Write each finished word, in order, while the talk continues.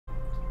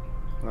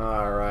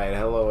Alright,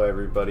 hello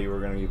everybody. We're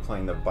going to be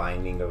playing The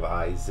Binding of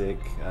Isaac.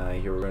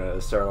 Here we're going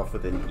to start off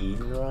with an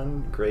Eden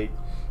run. Great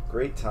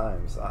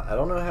times. I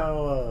don't know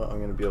how I'm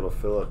going to be able to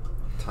fill up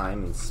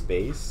time and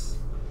space.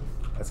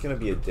 That's going to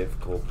be a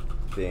difficult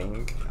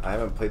thing. I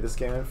haven't played this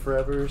game in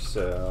forever,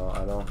 so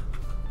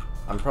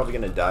I'm probably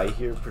going to die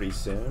here pretty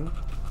soon.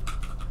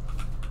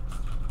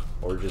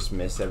 Or just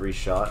miss every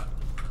shot,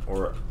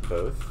 or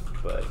both.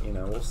 But, you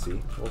know, we'll see.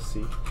 We'll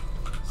see.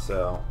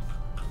 So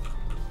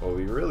what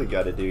we really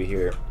got to do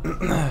here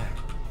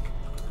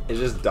is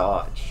just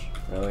dodge,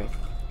 really.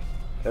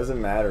 It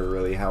doesn't matter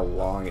really how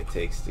long it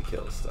takes to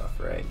kill stuff,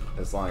 right?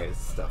 As long as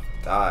stuff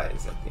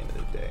dies at the end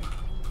of the day.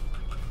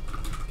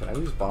 Can I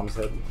use Bob's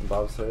head?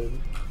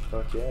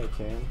 Fuck yeah, I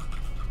can.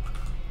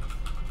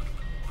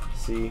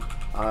 See,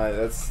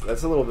 that's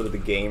a little bit of the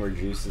gamer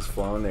juices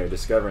flowing there,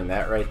 discovering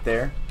that right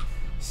there.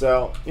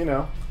 So, you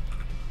know,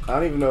 I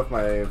don't even know if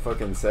my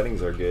fucking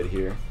settings are good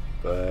here,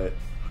 but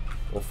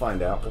we'll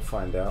find out. We'll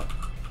find out.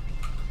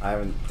 I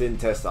didn't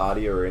test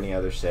audio or any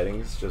other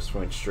settings, just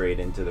went straight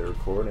into the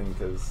recording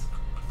because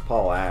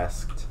Paul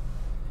asked.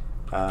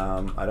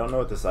 I don't know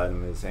what this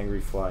item is.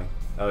 Angry Fly.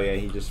 Oh yeah,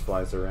 he just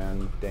flies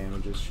around,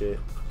 damages shit.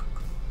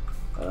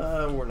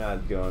 We're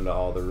not going to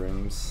all the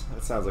rooms.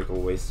 That sounds like a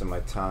waste of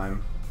my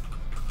time.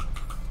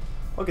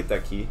 I'll get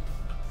that key.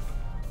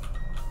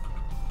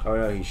 Oh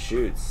no, he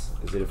shoots.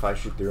 Is it if I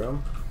shoot through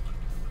him?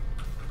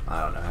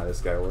 I don't know how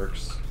this guy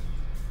works.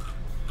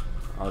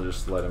 I'll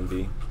just let him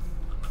be.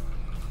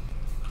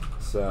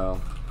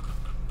 So,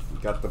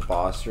 got the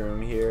boss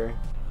room here.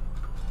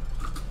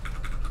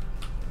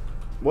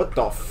 What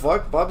the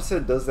fuck? Bob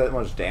said does that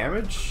much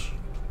damage?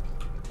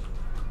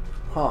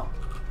 Huh.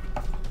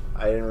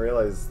 I didn't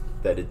realize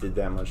that it did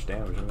that much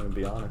damage, I'm gonna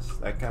be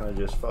honest. That kind of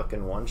just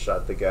fucking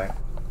one-shot the guy.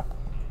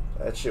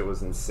 That shit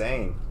was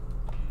insane.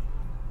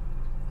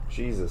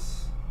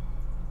 Jesus.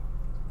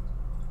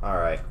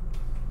 Alright.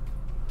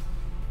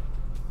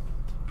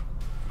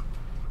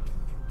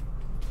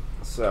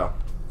 So,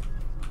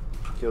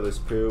 kill this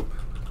poop.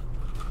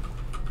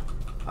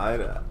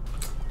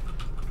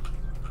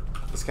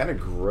 It's kind of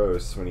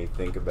gross when you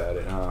think about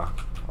it, huh?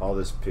 All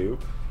this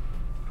poop.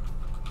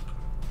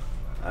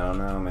 I don't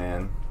know,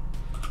 man.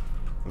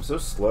 I'm so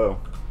slow.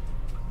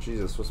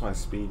 Jesus, what's my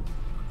speed?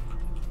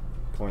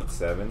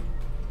 0.7.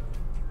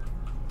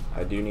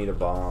 I do need a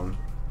bomb.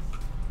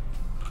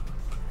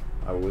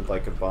 I would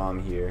like a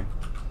bomb here.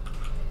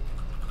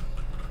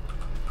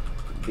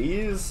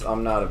 These,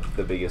 I'm not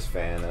the biggest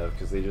fan of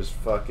because they just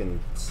fucking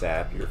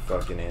sap your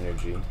fucking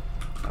energy.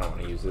 I don't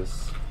want to use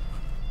this.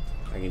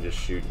 I can just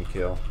shoot and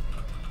kill.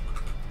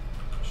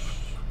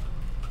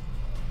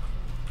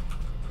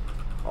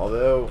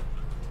 Although,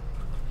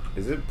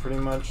 is it pretty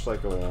much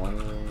like a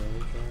one-room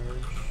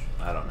recharge?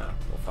 I don't know.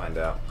 We'll find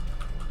out.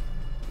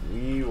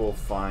 We will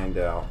find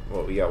out.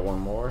 Well, we got one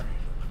more.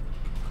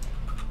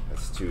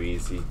 That's too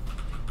easy.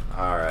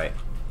 Alright.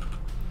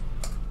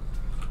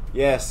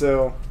 Yeah,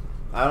 so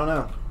I don't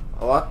know.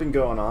 A lot been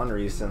going on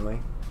recently,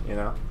 you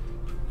know.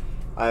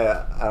 I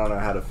don't know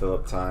how to fill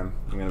up time.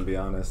 I'm gonna be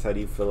honest. How do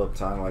you fill up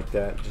time like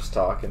that? Just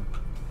talking.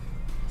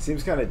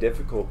 Seems kind of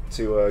difficult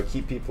to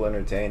keep people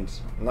entertained.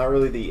 I'm not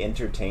really the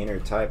entertainer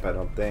type, I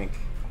don't think.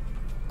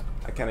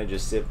 I kind of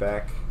just sit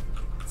back.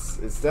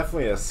 It's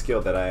definitely a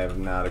skill that I have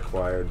not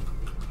acquired.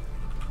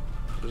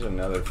 There's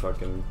another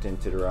fucking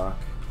tinted rock.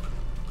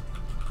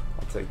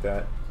 I'll take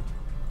that.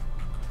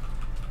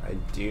 I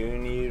do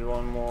need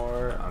one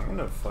more. I'm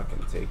gonna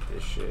fucking take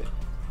this shit.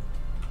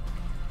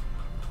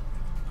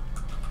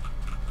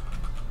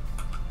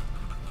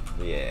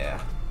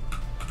 Yeah.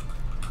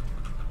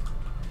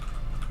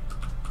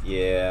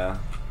 Yeah.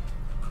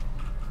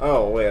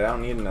 Oh, wait, I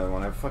don't need another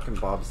one. I fucking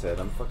Bob's head.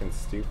 I'm fucking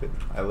stupid.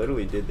 I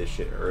literally did this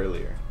shit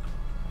earlier.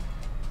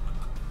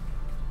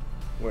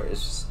 Where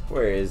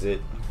is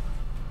it?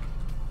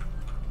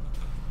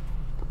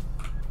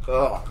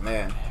 Oh,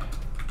 man.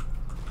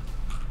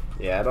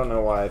 Yeah, I don't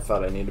know why I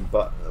thought I needed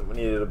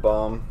a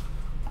bomb.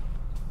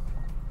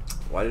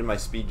 Why did my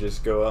speed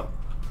just go up?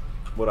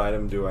 What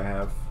item do I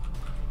have?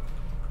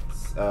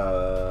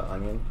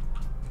 Onion.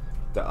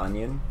 The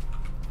onion.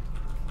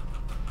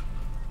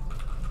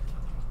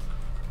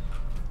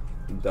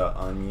 The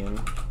onion.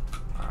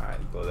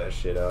 Alright, blow that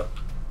shit up.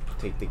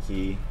 Take the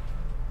key.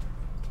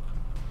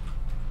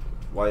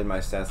 Why did my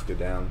stats go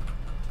down?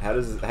 How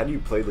do you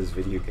play this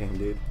video game,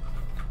 dude?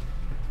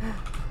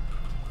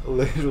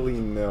 Literally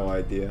no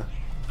idea.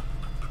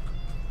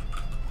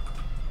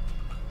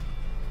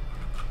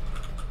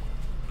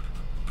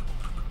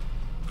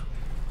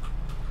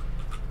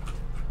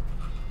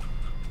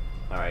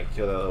 Alright,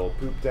 kill that little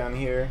poop down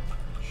here.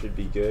 Should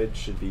be good,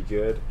 should be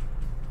good.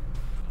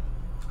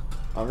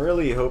 I'm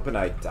really hoping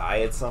I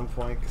die at some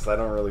point because I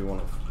don't really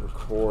want to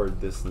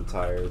record this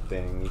entire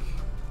thing.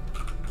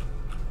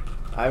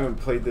 I haven't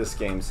played this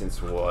game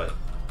since what?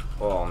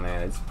 Oh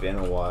man, it's been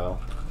a while.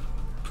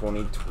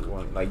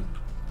 2020, like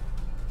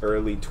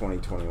early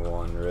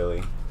 2021,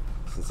 really,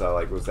 since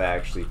I was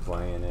actually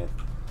playing it.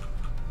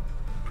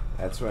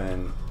 That's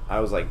when I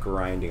was like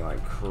grinding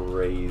like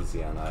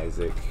crazy on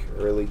Isaac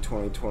early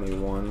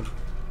 2021.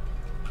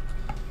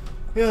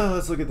 Yeah,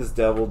 let's look at this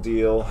devil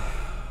deal.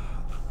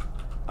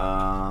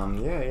 Yeah.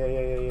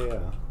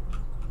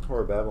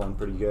 Whore of Babylon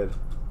pretty good.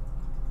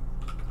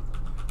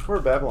 Whore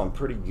of Babylon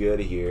pretty good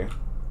here.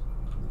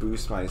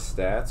 Boost my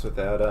stats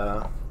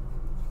without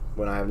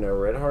when I have no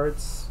red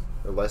hearts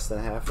or less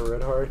than half a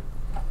red heart,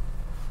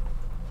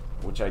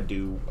 which I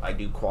do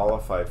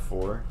qualify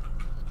for.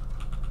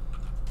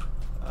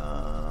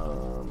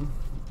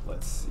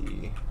 Let's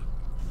see.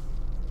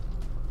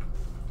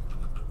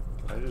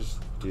 Can I just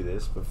do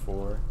this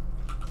before?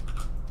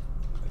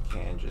 I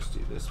can just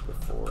do this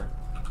before.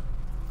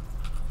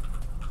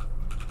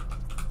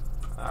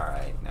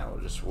 Alright, now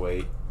we'll just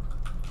wait.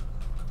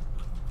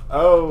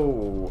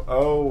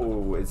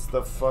 Oh, it's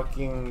the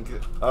fucking...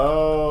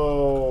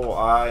 Oh,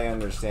 I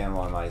understand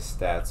why my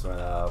stats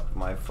went up.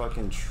 My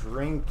fucking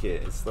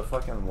trinket. It's the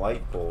fucking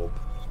light bulb.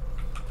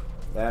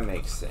 That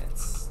makes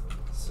sense.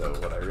 So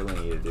what I really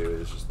need to do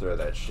is just throw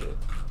that shit.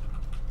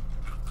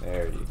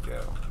 There you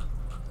go.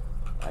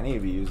 I need to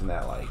be using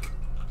that like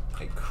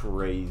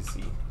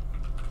crazy.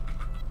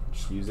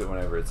 Just use it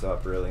whenever it's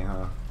up, really,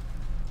 huh?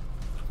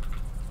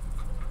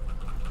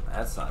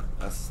 That's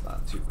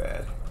not too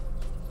bad.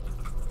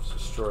 Just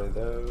destroy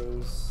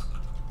those.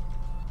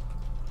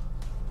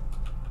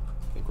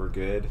 I think we're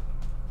good.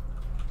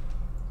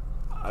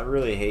 I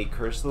really hate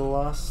Curse of the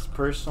Lost,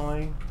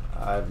 personally.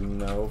 I have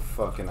no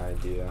fucking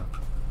idea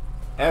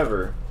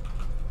ever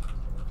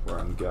where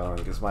I'm going,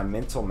 because my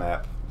mental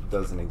map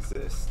doesn't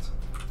exist.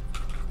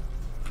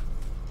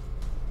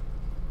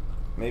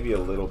 Maybe a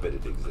little bit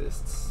it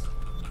exists,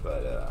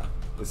 but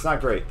it's not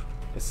great.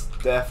 It's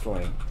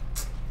definitely...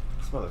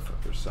 This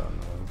motherfucker's so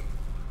annoying.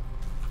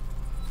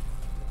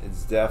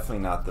 It's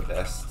definitely not the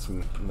best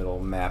middle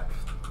map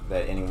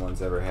that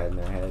anyone's ever had in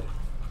their head.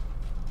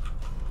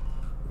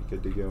 We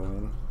good to go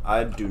in.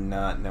 I do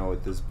not know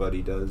what this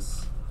buddy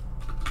does.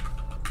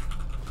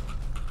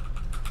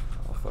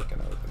 I'll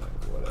fucking open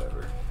it,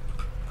 whatever.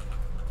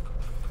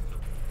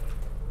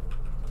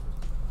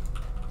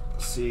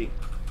 See.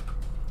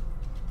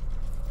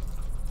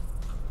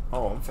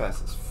 Oh, I'm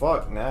fast as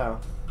fuck now.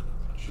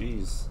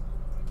 Jeez.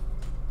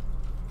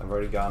 I've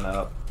already gone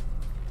up.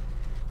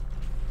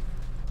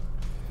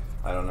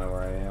 I don't know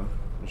where I am.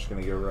 I'm just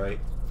gonna go right.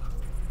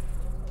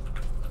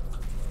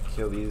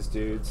 Kill these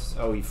dudes.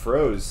 Oh, he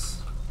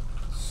froze.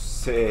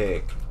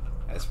 Sick.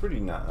 That's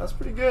pretty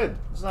good.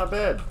 It's not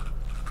bad.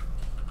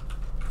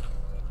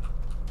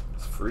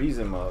 It's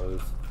freezing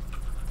mode.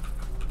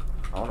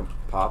 I wanna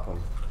pop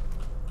him.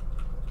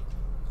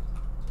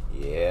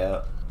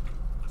 Yeah.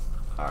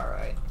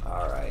 Alright.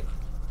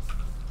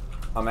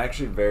 I'm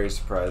actually very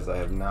surprised I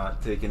have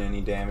not taken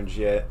any damage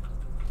yet,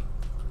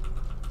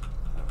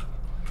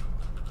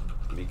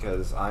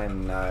 because I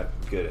am not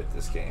good at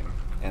this game,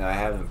 and I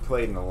haven't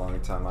played in a long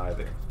time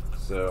either.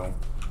 So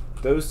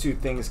those two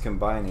things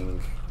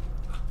combining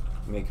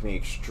make me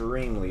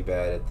extremely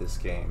bad at this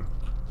game.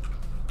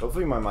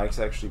 Hopefully my mic's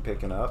actually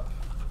picking up.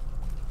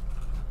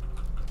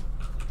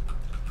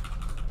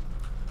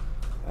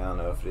 I don't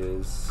know if it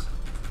is.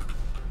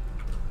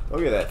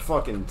 Look at that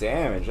fucking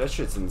damage. That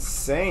shit's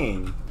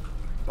insane.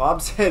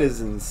 Bob's head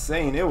is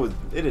insane.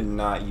 It did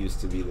not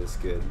used to be this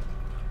good.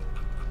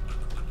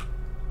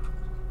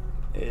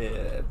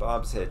 Yeah,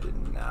 Bob's head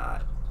did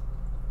not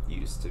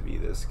used to be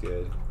this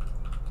good.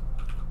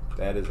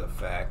 That is a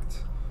fact.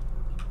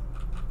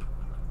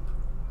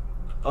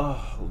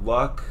 Oh,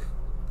 luck.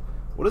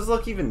 What does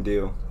luck even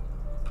do?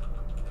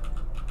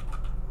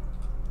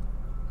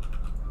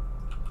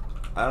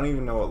 I don't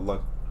even know what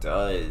luck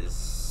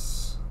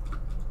does.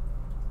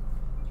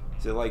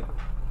 Is it like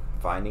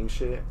finding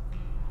shit?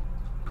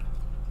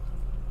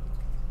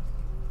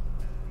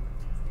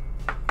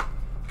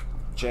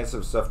 Chance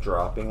of stuff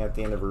dropping at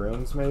the end of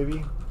rooms,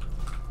 maybe?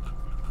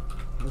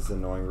 This is an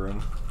annoying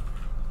room.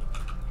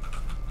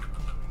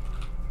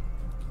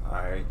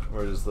 Alright,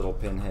 where's this little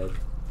pinhead?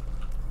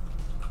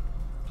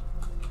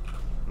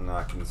 I'm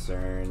not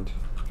concerned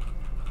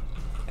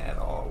at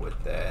all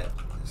with that.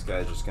 This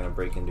guy's just gonna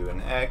break into an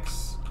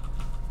X.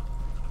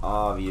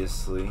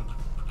 Obviously.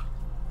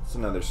 It's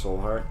another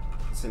soul heart.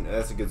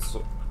 That's a good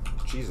soul.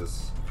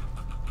 Jesus.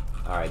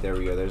 Alright, there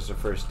we go. There's the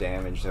first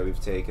damage that we've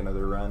taken of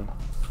the run.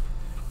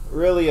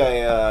 Really,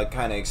 I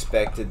kind of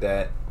expected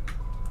that.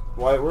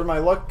 Where'd my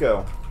luck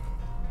go?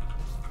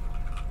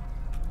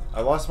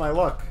 I lost my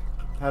luck.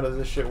 How does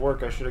this shit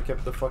work? I should have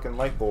kept the fucking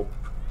light bulb.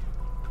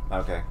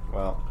 Okay,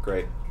 well,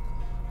 great.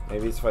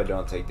 Maybe it's if I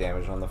don't take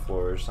damage on the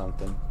floor or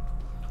something.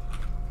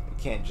 It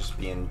can't just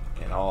be in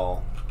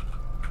all.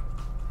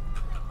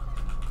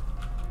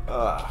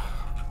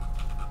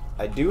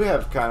 I do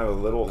have kind of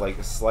a little, like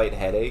a slight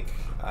headache.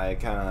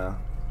 I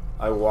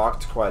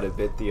walked quite a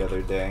bit the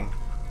other day.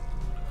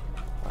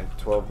 Like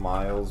 12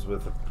 miles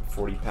with a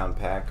 40-pound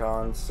pack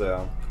on,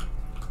 so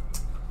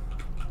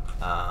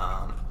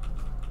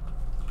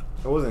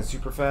it wasn't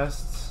super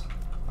fast.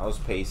 I was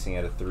pacing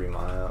at a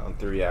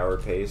 3-hour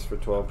pace for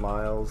 12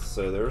 miles,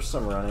 so there was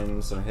some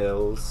running, some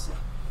hills.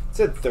 It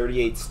said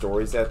 38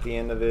 stories at the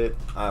end of it.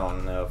 I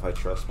don't know if I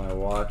trust my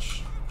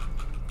watch.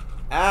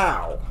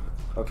 Ow!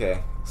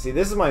 Okay. See,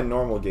 this is my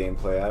normal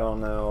gameplay. I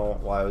don't know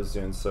why I was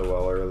doing so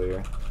well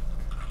earlier.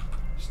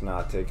 Just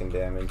not taking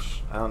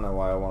damage. I don't know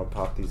why I want to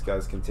pop these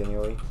guys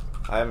continually.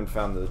 I haven't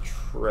found the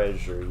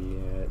treasure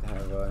yet,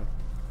 have I?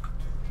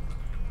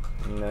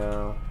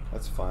 No.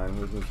 That's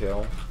fine. We can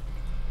kill.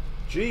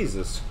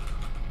 Jesus.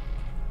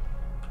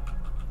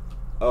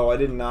 Oh, I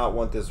did not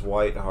want this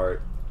white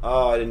heart.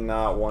 Oh, I did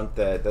not want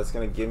that. That's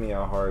gonna give me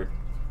a heart.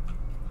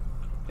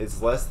 It's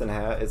less than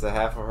half. It's a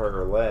half a heart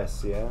or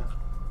less, yeah?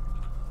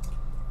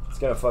 It's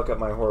gonna fuck up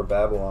my Whore of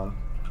Babylon.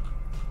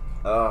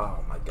 Oh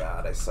my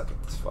god, I suck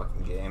at this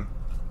fucking game.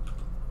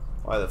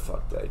 Why the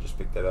fuck did I just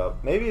pick that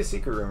up? Maybe a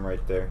secret room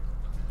right there.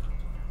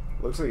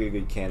 Looks like a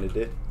good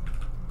candidate.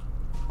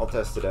 I'll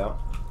test it out.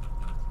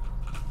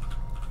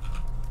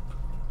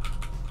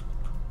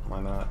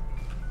 Why not?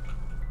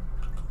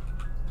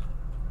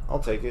 I'll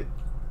take it.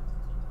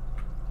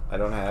 I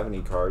don't have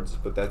any cards,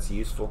 but that's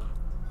useful.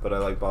 But I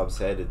like Bob's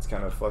head. It's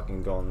kind of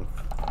fucking going...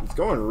 It's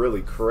going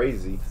really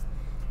crazy.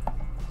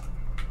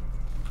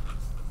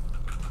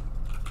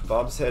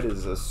 Bob's head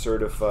is a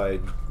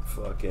certified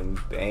fucking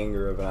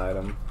banger of an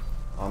item.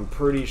 I'm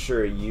pretty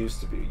sure it used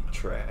to be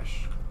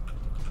trash.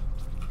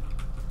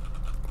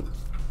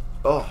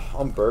 Oh,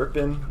 I'm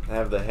burping. I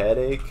have the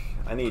headache.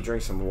 I need to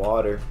drink some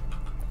water.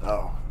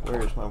 Oh,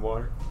 where is my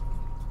water?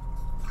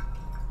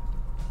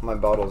 My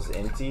bottle's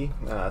empty.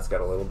 Nah, it's got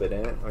a little bit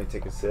in it. Let me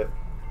take a sip.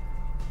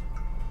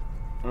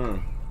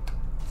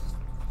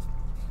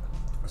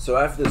 So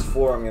after this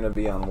floor, I'm gonna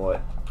be on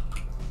what?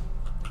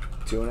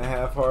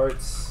 2.5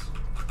 hearts.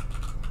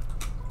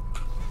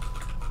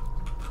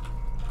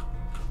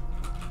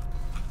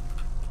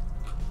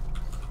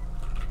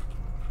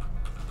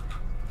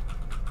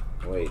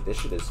 Wait, this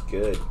shit is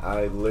good.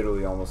 I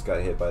literally almost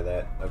got hit by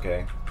that.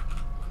 Okay.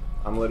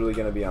 I'm literally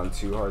gonna be on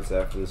 2 hearts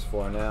after this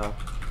floor now.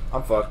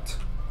 I'm fucked.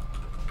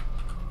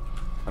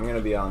 I'm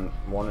gonna be on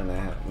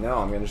 1.5. No,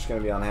 I'm just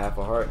gonna be on half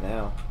a heart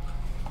now.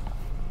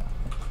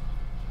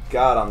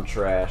 God, I'm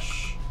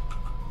trash.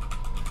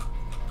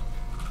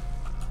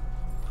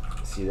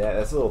 See that?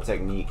 That's a little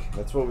technique.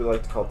 That's what we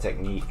like to call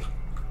technique.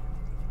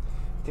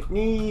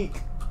 Technique!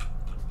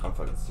 I'm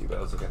fucking stupid.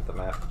 I was looking at the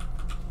map.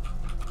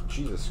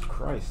 Jesus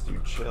Christ,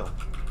 dude, chill.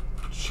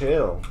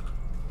 Chill.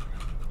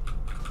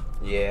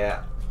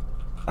 Yeah.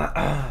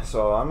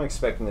 So I'm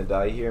expecting to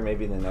die here,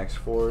 maybe in the next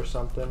floor or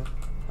something.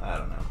 I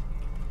don't know.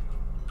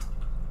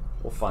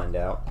 We'll find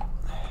out.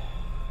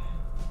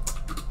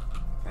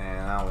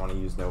 Man, I don't want to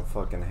use no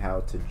fucking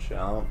how to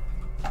jump.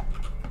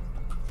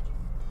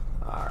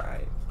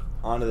 Alright.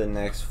 On to the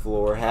next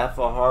floor. Half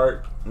a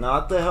heart.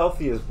 Not the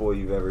healthiest boy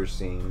you've ever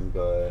seen,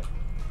 but...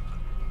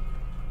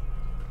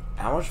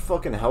 How much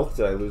fucking health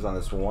did I lose on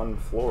this one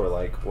floor?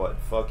 Like, what,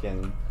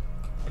 fucking...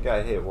 I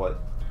got hit, what,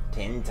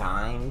 10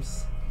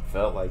 times?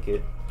 Felt like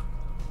it.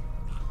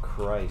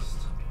 Christ.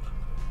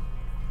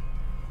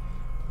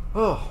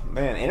 Oh,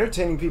 man,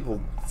 entertaining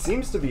people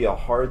seems to be a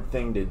hard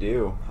thing to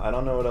do. I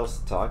don't know what else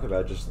to talk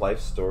about, just life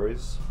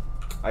stories.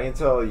 I can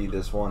tell you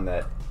this one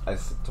that I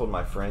told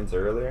my friends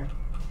earlier.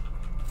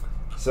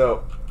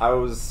 So, I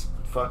was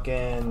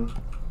fucking...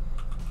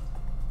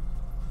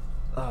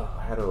 Oh,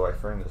 how do I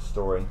frame this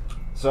story?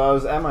 So, I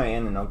was at my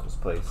aunt and uncle's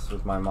place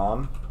with my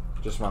mom.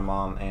 Just my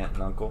mom, aunt,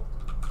 and uncle.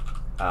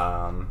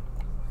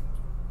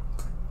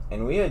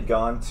 And we had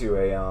gone to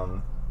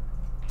a,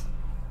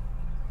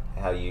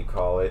 how do you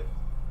call it?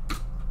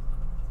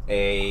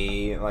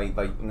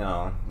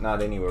 No,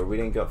 not anywhere. We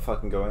didn't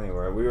fucking go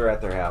anywhere. We were at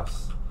their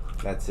house.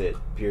 That's it,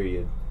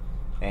 period.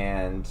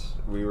 And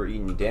we were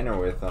eating dinner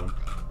with them,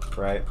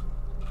 right?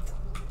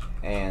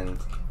 And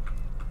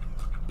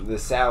the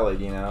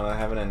salad, you know,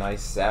 having a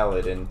nice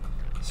salad. And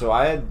so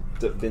I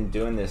had been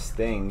doing this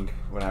thing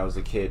when I was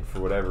a kid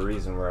for whatever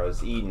reason where I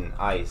was eating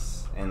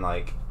ice. And,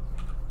 like,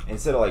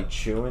 instead of, like,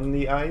 chewing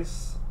the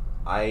ice,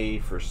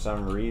 I, for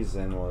some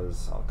reason,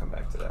 I'll come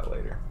back to that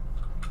later.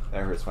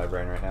 That hurts my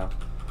brain right now.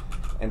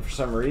 And for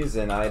some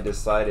reason, I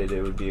decided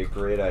it would be a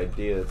great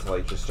idea to,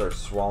 like, just start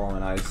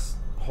swallowing ice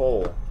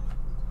whole.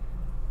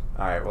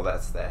 Alright, well,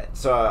 that's that.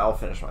 So I'll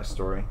finish my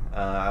story.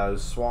 I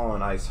was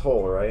swallowing ice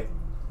whole, right?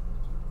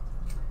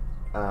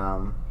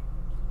 And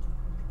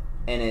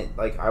it,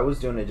 like, I was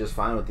doing it just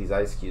fine with these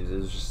ice cubes. It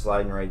was just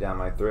sliding right down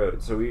my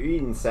throat. So we were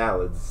eating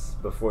salads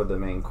before the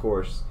main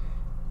course.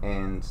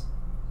 And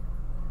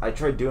I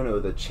tried doing it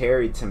with a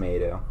cherry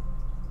tomato.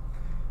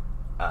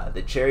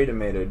 The cherry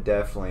tomato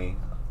definitely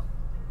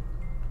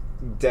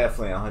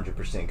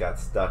 100% got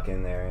stuck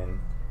in there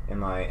in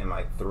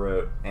my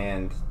throat,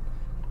 and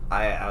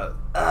I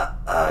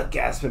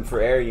gasping for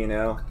air, you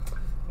know.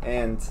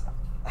 And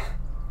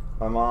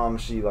my mom,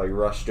 she like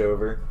rushed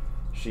over,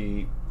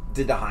 she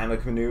did the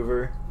Heimlich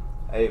maneuver.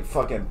 It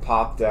fucking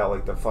popped out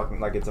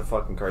like it's a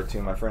fucking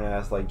cartoon. My friend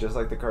asked, like, just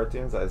like the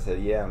cartoons? I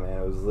said, yeah,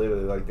 man, it was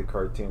literally like the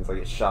cartoons, like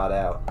it shot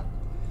out.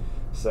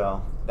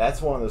 So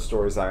that's one of the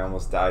stories I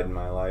almost died in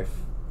my life.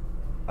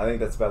 I think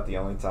that's about the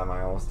only time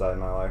I almost died in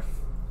my life.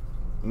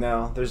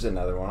 No, there's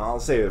another one. I'll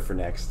save it for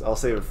next. I'll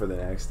save it for the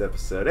next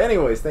episode.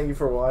 Anyways, thank you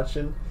for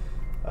watching.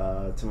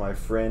 To my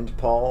friend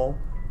Paul,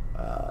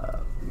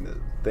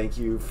 thank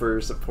you for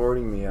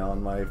supporting me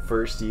on my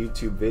first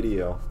YouTube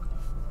video.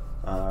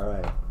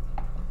 Alright.